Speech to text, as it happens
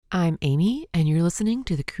I'm Amy, and you're listening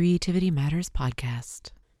to the Creativity Matters podcast.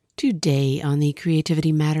 Today on the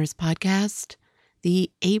Creativity Matters podcast,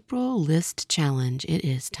 the April List Challenge. It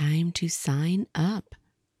is time to sign up.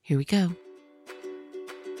 Here we go.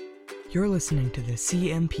 You're listening to the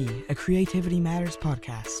CMP, a Creativity Matters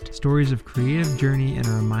podcast. Stories of creative journey and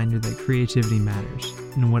a reminder that creativity matters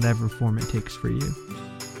in whatever form it takes for you.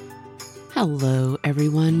 Hello,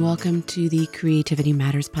 everyone. Welcome to the Creativity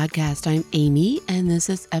Matters podcast. I'm Amy, and this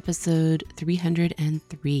is episode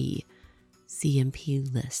 303,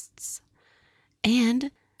 CMP Lists.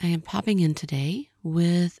 And I am popping in today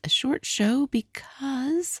with a short show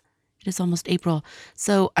because it is almost April.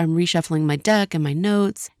 So I'm reshuffling my deck and my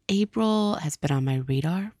notes. April has been on my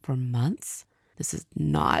radar for months. This is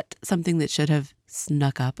not something that should have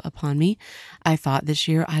snuck up upon me. I thought this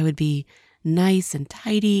year I would be nice and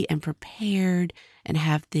tidy and prepared and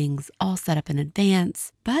have things all set up in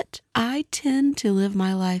advance. But I tend to live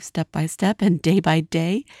my life step by step and day by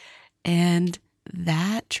day. And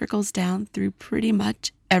that trickles down through pretty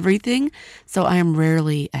much everything. So I am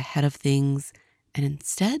rarely ahead of things. And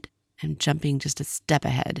instead, I'm jumping just a step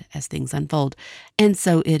ahead as things unfold. And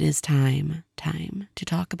so it is time to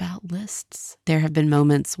talk about lists. There have been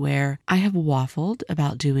moments where I have waffled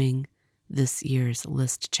about doing this year's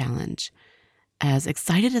list challenge. As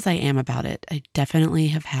excited as I am about it, I definitely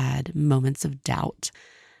have had moments of doubt.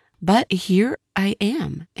 But here I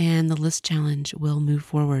am, and the list challenge will move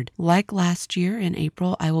forward. Like last year in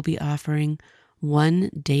April, I will be offering one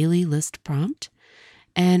daily list prompt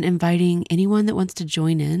and inviting anyone that wants to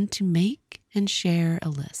join in to make and share a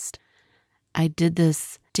list. I did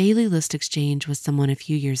this daily list exchange with someone a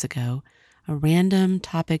few years ago, a random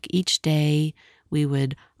topic each day. We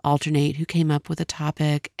would alternate who came up with a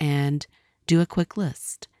topic and do a quick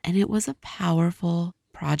list. And it was a powerful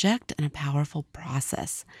project and a powerful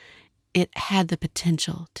process. It had the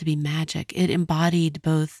potential to be magic. It embodied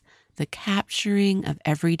both the capturing of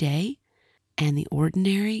every day and the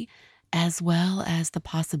ordinary, as well as the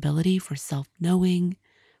possibility for self-knowing,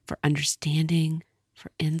 for understanding,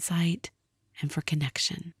 for insight, and for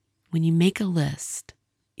connection. When you make a list,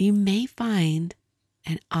 you may find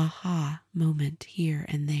an aha moment here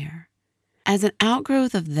and there. As an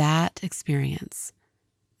outgrowth of that experience,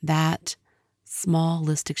 that small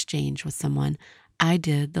list exchange with someone, I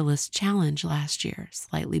did the list challenge last year,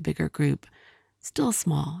 slightly bigger group, still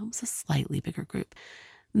small. It was a slightly bigger group.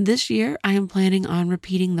 This year, I am planning on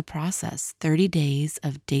repeating the process, 30 days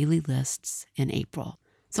of daily lists in April.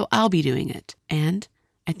 So I'll be doing it, and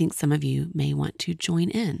I think some of you may want to join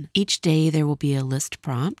in. Each day there will be a list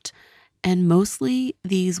prompt, and mostly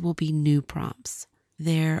these will be new prompts.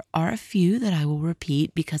 There are a few that I will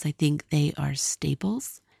repeat because I think they are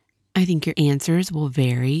staples. I think your answers will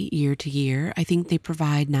vary year to year. I think they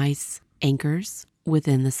provide nice anchors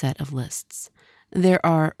within the set of lists. There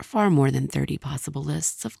are far more than 30 possible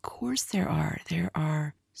lists. Of course there are. There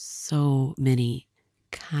are so many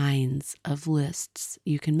kinds of lists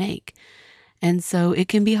you can make. And so it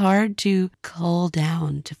can be hard to cull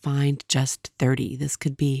down to find just 30. This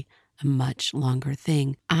could be a much longer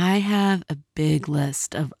thing. I have a big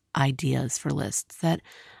list of ideas for lists that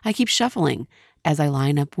I keep shuffling as I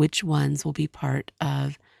line up which ones will be part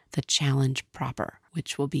of the challenge proper,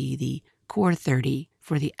 which will be the core 30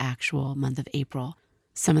 for the actual month of April.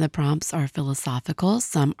 Some of the prompts are philosophical,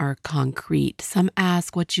 some are concrete. Some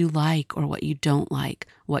ask what you like or what you don't like,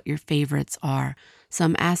 what your favorites are.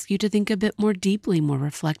 Some ask you to think a bit more deeply, more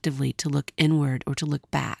reflectively, to look inward or to look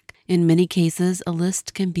back. In many cases, a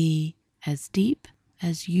list can be as deep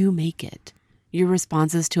as you make it. Your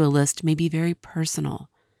responses to a list may be very personal.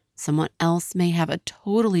 Someone else may have a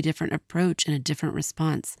totally different approach and a different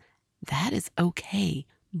response. That is okay.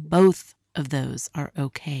 Both of those are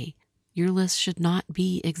okay. Your list should not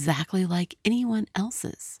be exactly like anyone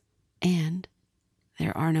else's. And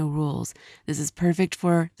there are no rules. This is perfect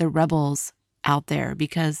for the rebels out there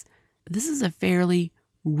because this is a fairly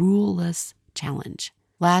ruleless challenge.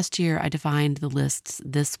 Last year, I defined the lists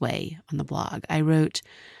this way on the blog. I wrote,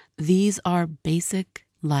 these are basic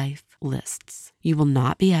life lists. You will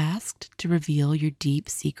not be asked to reveal your deep,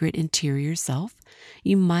 secret interior self.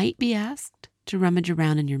 You might be asked to rummage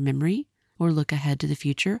around in your memory or look ahead to the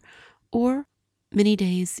future, or many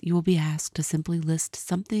days you will be asked to simply list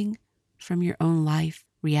something from your own life,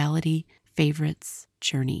 reality, favorites,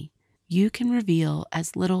 journey. You can reveal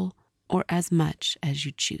as little or as much as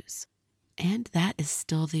you choose. And that is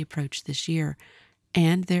still the approach this year.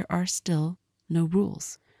 And there are still no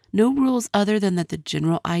rules. No rules other than that the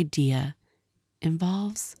general idea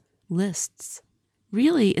involves lists.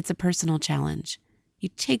 Really, it's a personal challenge. You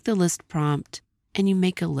take the list prompt and you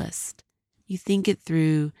make a list. You think it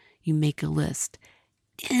through, you make a list.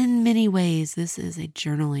 In many ways, this is a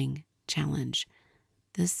journaling challenge.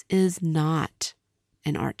 This is not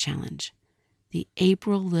an art challenge. The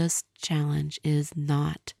April list challenge is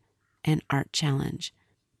not an art challenge,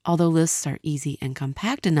 although lists are easy and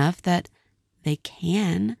compact enough that they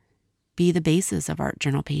can be the basis of art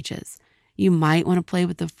journal pages. You might want to play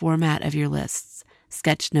with the format of your lists,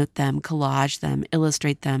 sketch note them, collage them,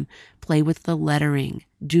 illustrate them, play with the lettering,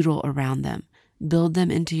 doodle around them, build them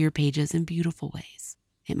into your pages in beautiful ways.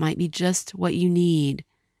 It might be just what you need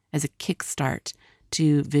as a kickstart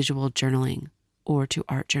to visual journaling or to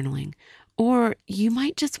art journaling. Or you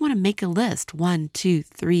might just want to make a list, 1, 2,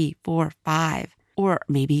 3, 4, 5. Or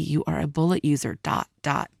maybe you are a bullet user, ...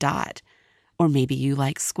 Or maybe you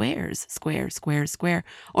like squares, square, square, square.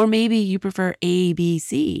 Or maybe you prefer A, B,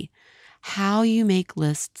 C. How you make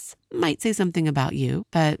lists might say something about you,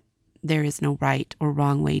 but there is no right or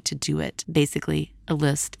wrong way to do it. Basically, a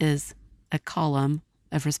list is a column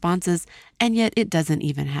of responses, and yet it doesn't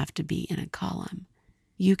even have to be in a column.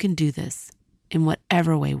 You can do this in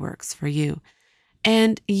whatever way works for you.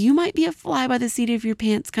 And you might be a fly by the seat of your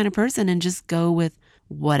pants kind of person and just go with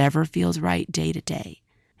whatever feels right day to day.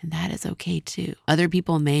 And that is okay too. Other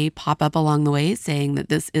people may pop up along the way saying that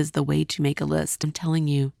this is the way to make a list. I'm telling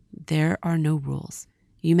you, there are no rules.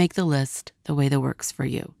 You make the list the way that works for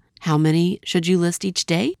you. How many should you list each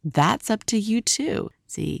day? That's up to you too.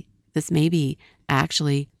 See, this may be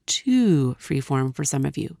actually too freeform for some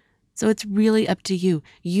of you. So it's really up to you.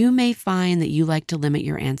 You may find that you like to limit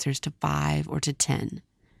your answers to 5 or to 10.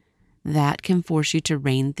 That can force you to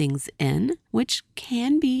rein things in, which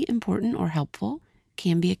can be important or helpful,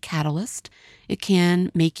 can be a catalyst. It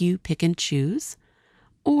can make you pick and choose.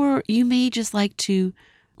 Or you may just like to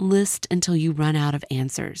list until you run out of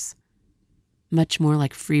answers. Much more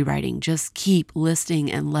like free writing. Just keep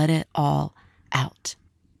listing and let it all out.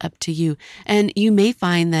 Up to you. And you may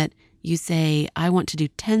find that you say, I want to do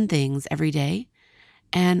 10 things every day.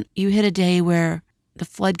 And you hit a day where the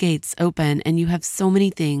floodgates open and you have so many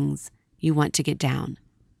things you want to get down.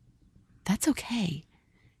 That's okay.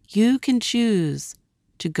 You can choose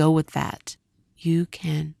to go with that. You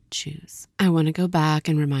can choose. I want to go back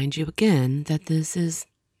and remind you again that this is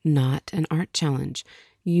not an art challenge.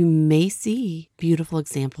 You may see beautiful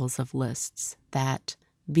examples of lists that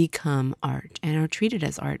become art and are treated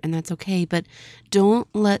as art, and that's okay, but don't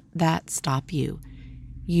let that stop you.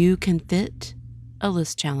 You can fit a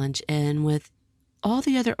list challenge in with all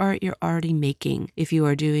the other art you're already making. If you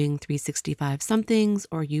are doing 365 somethings,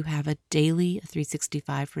 or you have a daily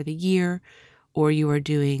 365 for the year, or you are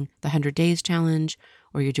doing the 100 days challenge,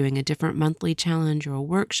 or you're doing a different monthly challenge or a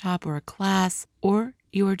workshop or a class, or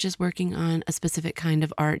you are just working on a specific kind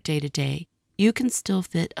of art day to day, you can still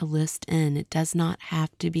fit a list in. It does not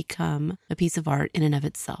have to become a piece of art in and of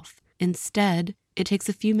itself. Instead, it takes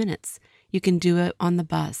a few minutes. You can do it on the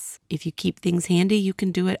bus. If you keep things handy, you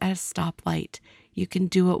can do it at a stoplight. You can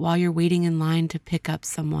do it while you're waiting in line to pick up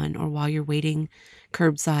someone, or while you're waiting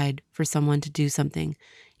curbside for someone to do something.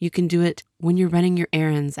 You can do it when you're running your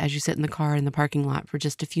errands as you sit in the car in the parking lot for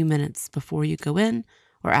just a few minutes before you go in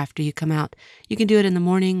or after you come out. You can do it in the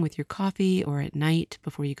morning with your coffee, or at night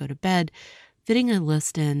before you go to bed. Fitting a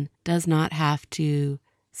list in does not have to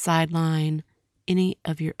sideline any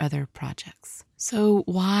of your other projects. So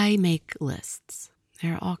why make lists?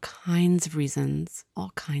 There are all kinds of reasons.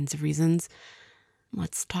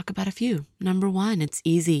 Let's talk about a few. Number 1, it's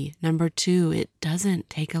easy. Number 2, it doesn't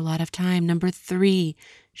take a lot of time. Number 3,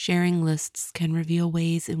 sharing lists can reveal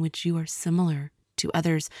ways in which you are similar to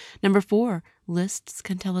others. Number 4, lists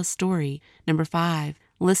can tell a story. Number 5,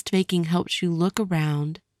 list making helps you look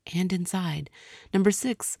around and inside. Number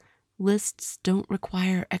 6, lists don't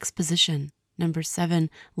require exposition. Number 7,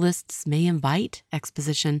 lists may invite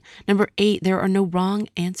exposition. Number 8, there are no wrong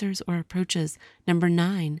answers or approaches. Number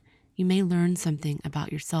 9, you may learn something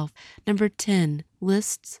about yourself. Number 10,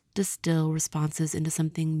 lists distill responses into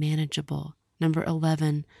something manageable. Number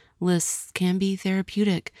 11, lists can be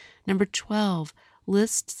therapeutic. Number 12,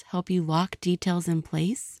 lists help you lock details in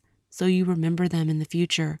place so you remember them in the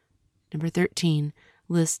future. Number 13,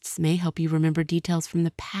 lists may help you remember details from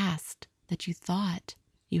the past that you thought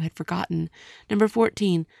you had forgotten. Number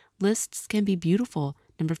 14, lists can be beautiful.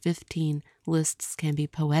 Number 15, lists can be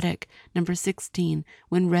poetic. Number 16,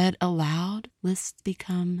 when read aloud, lists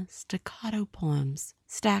become staccato poems,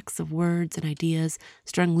 stacks of words and ideas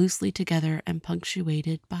strung loosely together and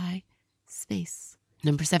punctuated by space.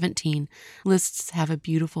 Number 17, lists have a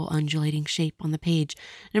beautiful undulating shape on the page.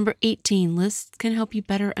 Number 18, lists can help you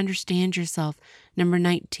better understand yourself. Number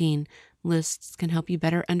 19, lists can help you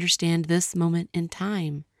better understand this moment in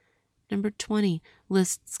time. Number 20,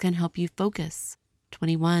 lists can help you focus.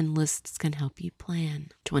 21, lists can help you plan.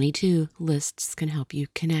 22, lists can help you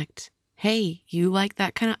connect. Hey, you like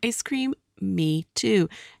that kind of ice cream? Me too.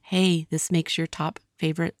 Hey, this makes your top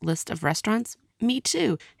favorite list of restaurants? Me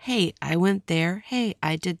too. Hey, I went there. Hey,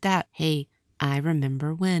 I did that. Hey, I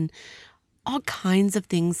remember when. All kinds of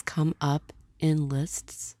things come up in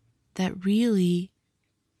lists that really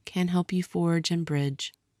can help you forge and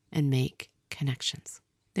bridge and make connections.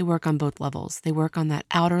 They work on both levels. They work on that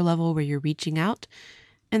outer level where you're reaching out,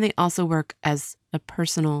 and they also work as a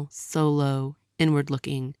personal, solo,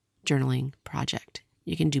 inward-looking journaling project.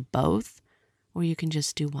 You can do both, or you can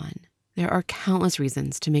just do one. There are countless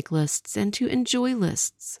reasons to make lists and to enjoy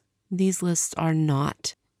lists. These lists are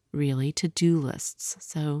not really to-do lists,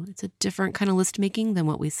 so it's a different kind of list making than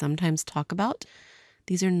what we sometimes talk about.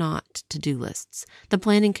 These are not to-do lists. The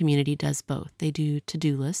planning community does both. They do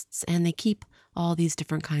to-do lists, and they keep all these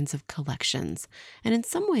different kinds of collections. And in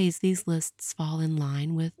some ways, these lists fall in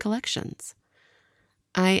line with collections.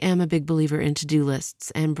 I am a big believer in to-do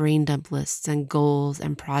lists and brain dump lists and goals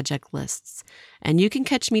and project lists. And you can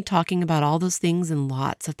catch me talking about all those things in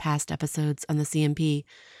lots of past episodes on the CMP.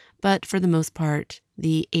 But for the most part,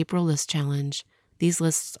 the April List Challenge, these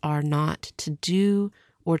lists are not to-do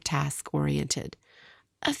or task-oriented.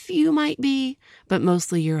 A few might be, but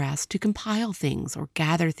mostly you're asked to compile things or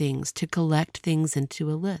gather things, to collect things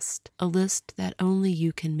into a list that only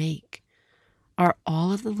you can make. Are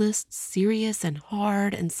all of the lists serious and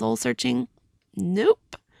hard and soul-searching?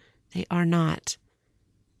 Nope, they are not.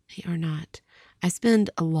 They are not. I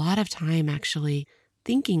spend a lot of time actually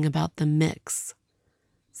thinking about the mix.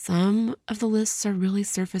 Some of the lists are really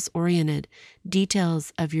surface-oriented,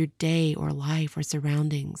 details of your day or life or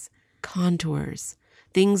surroundings, contours,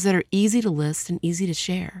 things that are easy to list and easy to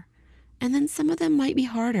share. And then some of them might be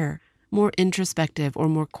harder, more introspective or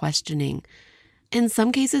more questioning. In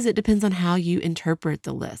some cases, it depends on how you interpret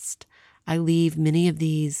the list. I leave many of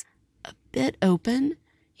these a bit open.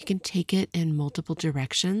 You can take it in multiple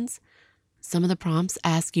directions. Some of the prompts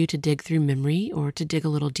ask you to dig through memory or to dig a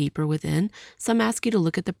little deeper within. Some ask you to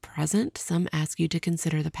look at the present. Some ask you to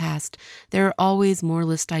consider the past. There are always more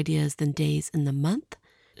list ideas than days in the month.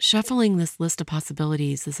 Shuffling this list of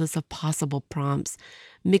possibilities, this list of possible prompts,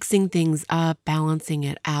 mixing things up, balancing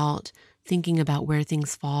it out, thinking about where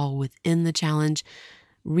things fall within the challenge,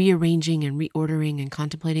 rearranging and reordering and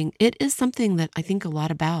contemplating, it is something that I think a lot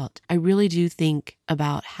about. I really do think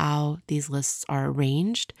about how these lists are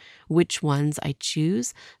arranged, which ones I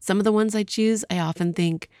choose. Some of the ones I choose, I often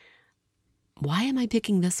think, why am I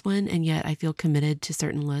picking this one? And yet I feel committed to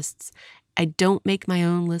certain lists. I don't make my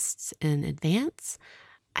own lists in advance.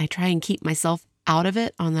 I try and keep myself out of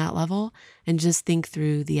it on that level and just think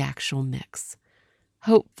through the actual mix.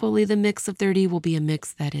 Hopefully the mix of 30 will be a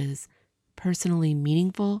mix that is personally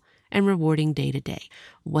meaningful and rewarding day to day.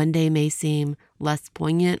 One day may seem less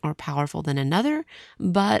poignant or powerful than another,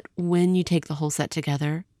 but when you take the whole set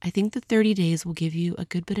together, I think the 30 days will give you a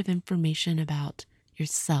good bit of information about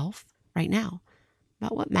yourself right now,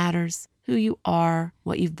 about what matters, who you are,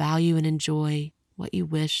 what you value and enjoy, what you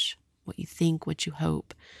wish, what you think, what you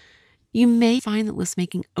hope. You may find that list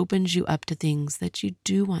making opens you up to things that you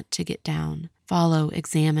do want to get down, follow,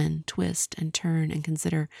 examine, twist, and turn and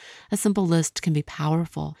consider. A simple list can be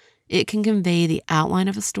powerful. It can convey the outline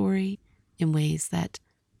of a story in ways that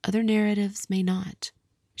other narratives may not.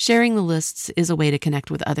 Sharing the lists is a way to connect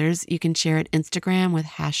with others. You can share at Instagram with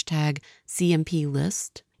hashtag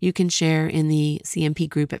CMPList. You can share in the CMP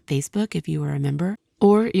group at Facebook if you are a member,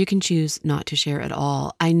 or you can choose not to share at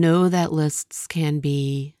all. I know that lists can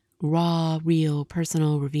be raw, real,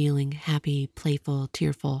 personal, revealing, happy, playful,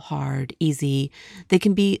 tearful, hard, easy. They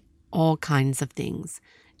can be all kinds of things,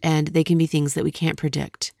 and they can be things that we can't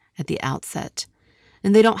predict at the outset.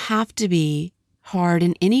 And they don't have to be hard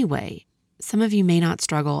in any way. Some of you may not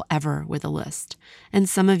struggle ever with a list, and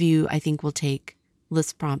some of you, I think, will take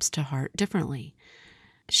list prompts to heart differently.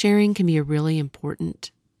 Sharing can be a really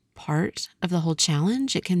important part of the whole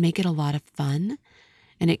challenge. It can make it a lot of fun,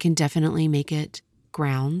 and it can definitely make it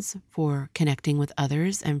grounds for connecting with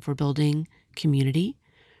others and for building community,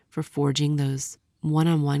 for forging those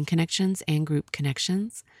one-on-one connections and group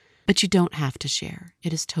connections. But you don't have to share.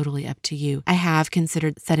 It is totally up to you. I have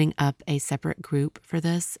considered setting up a separate group for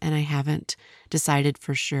this, and I haven't decided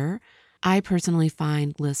for sure. I personally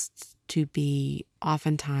find lists to be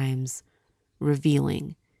oftentimes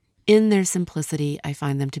revealing. In their simplicity, I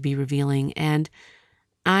find them to be revealing, and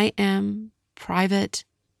I am private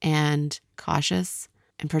and cautious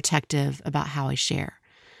and protective about how I share.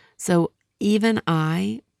 So even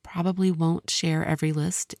I probably won't share every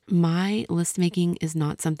list. My list making is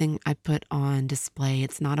not something I put on display.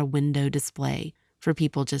 It's not a window display for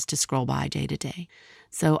people just to scroll by day to day.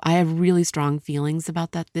 So I have really strong feelings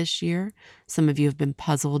about that this year. Some of you have been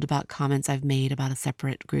puzzled about comments I've made about a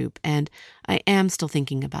separate group, and I am still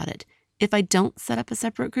thinking about it. If I don't set up a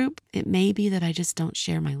separate group, it may be that I just don't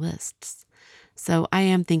share my lists. So I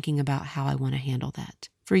am thinking about how I want to handle that.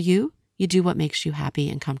 For you, you do what makes you happy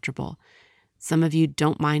and comfortable. Some of you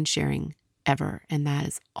don't mind sharing ever, and that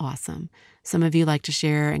is awesome. Some of you like to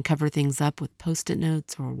share and cover things up with Post-it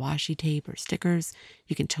notes or washi tape or stickers.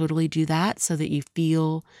 You can totally do that so that you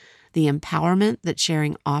feel the empowerment that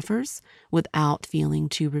sharing offers without feeling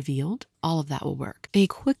too revealed. All of that will work. A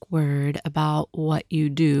quick word about what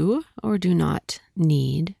you do or do not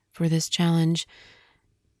need for this challenge.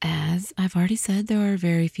 As I've already said, there are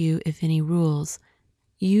very few, if any, rules.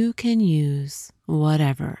 You can use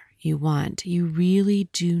whatever you want. You really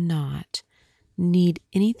do not need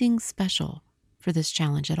anything special for this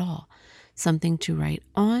challenge at all. Something to write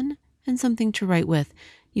on and something to write with.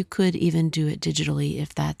 You could even do it digitally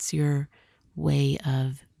if that's your way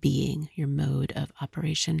of being, your mode of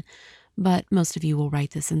operation. But most of you will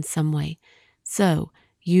write this in some way. So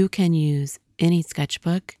you can use any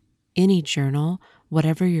sketchbook, any journal,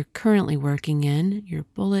 whatever you're currently working in, your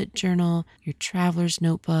bullet journal, your traveler's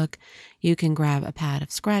notebook. You can grab a pad of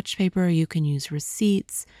scratch paper. You can use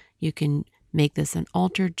receipts. You can make this an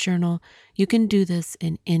altered journal. You can do this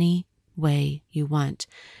in any way you want.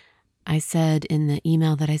 I said in the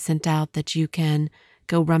email that I sent out that you can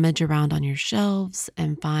go rummage around on your shelves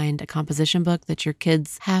and find a composition book that your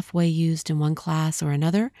kids halfway used in one class or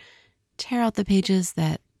another. Tear out the pages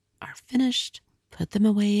that are finished, put them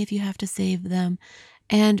away if you have to save them,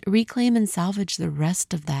 and reclaim and salvage the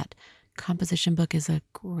rest of that. Composition book is a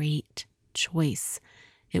great choice.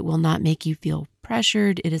 It will not make you feel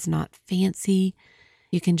pressured. It is not fancy.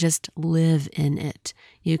 You can just live in it.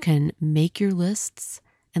 You can make your lists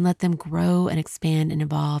and let them grow and expand and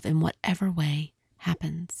evolve in whatever way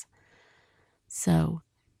happens. So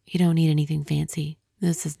you don't need anything fancy.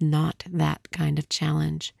 This is not that kind of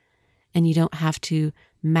challenge. And you don't have to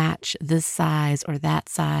match this size or that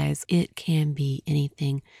size. It can be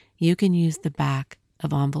anything. You can use the back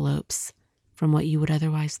of envelopes from what you would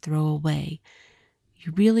otherwise throw away.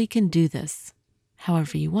 You really can do this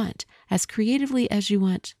however you want, as creatively as you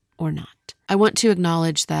want or not. I want to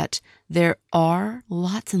acknowledge that there are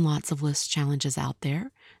lots and lots of list challenges out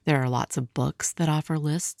there. There are lots of books that offer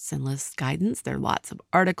lists and list guidance. There are lots of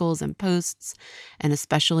articles and posts, and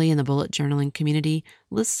especially in the bullet journaling community,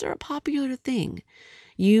 lists are a popular thing.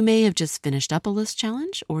 You may have just finished up a list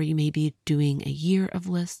challenge, or you may be doing a year of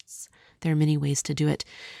lists. There are many ways to do it.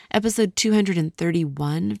 Episode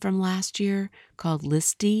 231 from last year, called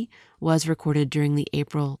Listy, was recorded during the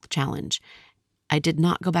April challenge. I did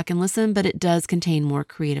not go back and listen, but it does contain more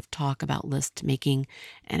creative talk about list making.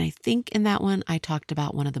 And I think in that one, I talked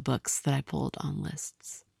about one of the books that I pulled on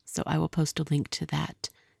lists. So I will post a link to that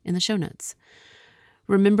in the show notes.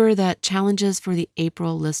 Remember that challenges for the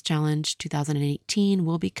April List Challenge 2018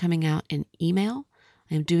 will be coming out in email.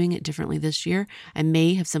 I am doing it differently this year. I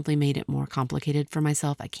may have simply made it more complicated for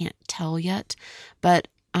myself. I can't tell yet, but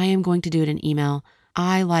I am going to do it in email.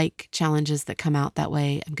 I like challenges that come out that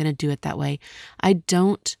way. I'm going to do it that way. I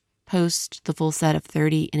don't post the full set of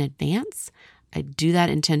 30 in advance. I do that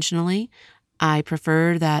intentionally. I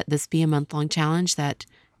prefer that this be a month-long challenge that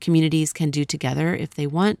communities can do together if they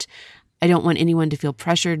want. I don't want anyone to feel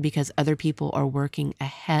pressured because other people are working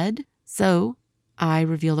ahead. So I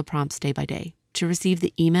reveal the prompts day by day. To receive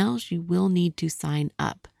the emails, you will need to sign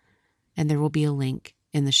up, and there will be a link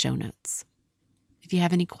in the show notes. If you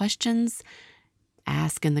have any questions,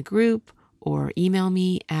 ask in the group or email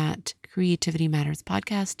me at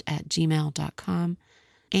creativitymatterspodcast@gmail.com,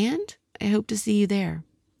 and I hope to see you there.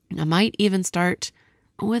 I might even start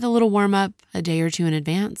with a little warm-up a day or two in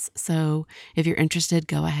advance, so if you're interested,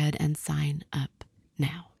 go ahead and sign up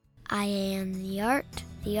now. I am the art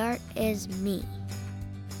is me.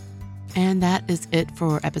 And that is it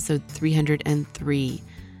for episode 303.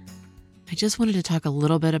 I just wanted to talk a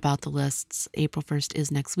little bit about the lists. April 1st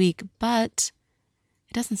is next week, but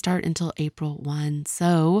it doesn't start until April 1.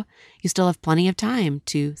 So you still have plenty of time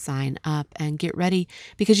to sign up and get ready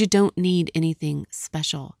because you don't need anything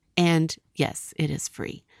special. And yes, it is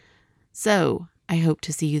free. So I hope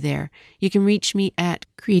to see you there. You can reach me at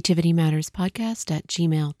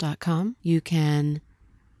creativitymatterspodcast@gmail.com. You can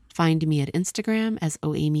find me at Instagram as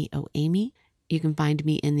OAmyOAmy. You can find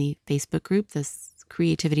me in the Facebook group, this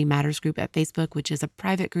Creativity Matters group at Facebook, which is a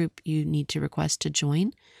private group you need to request to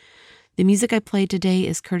join. The music I played today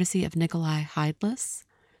is courtesy of Nikolai Heideless.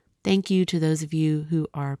 Thank you to those of you who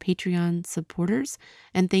are Patreon supporters,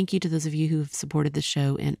 and thank you to those of you who have supported the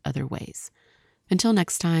show in other ways. Until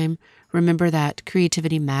next time, remember that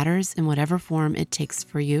creativity matters in whatever form it takes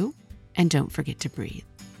for you, and don't forget to breathe.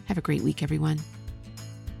 Have a great week, everyone.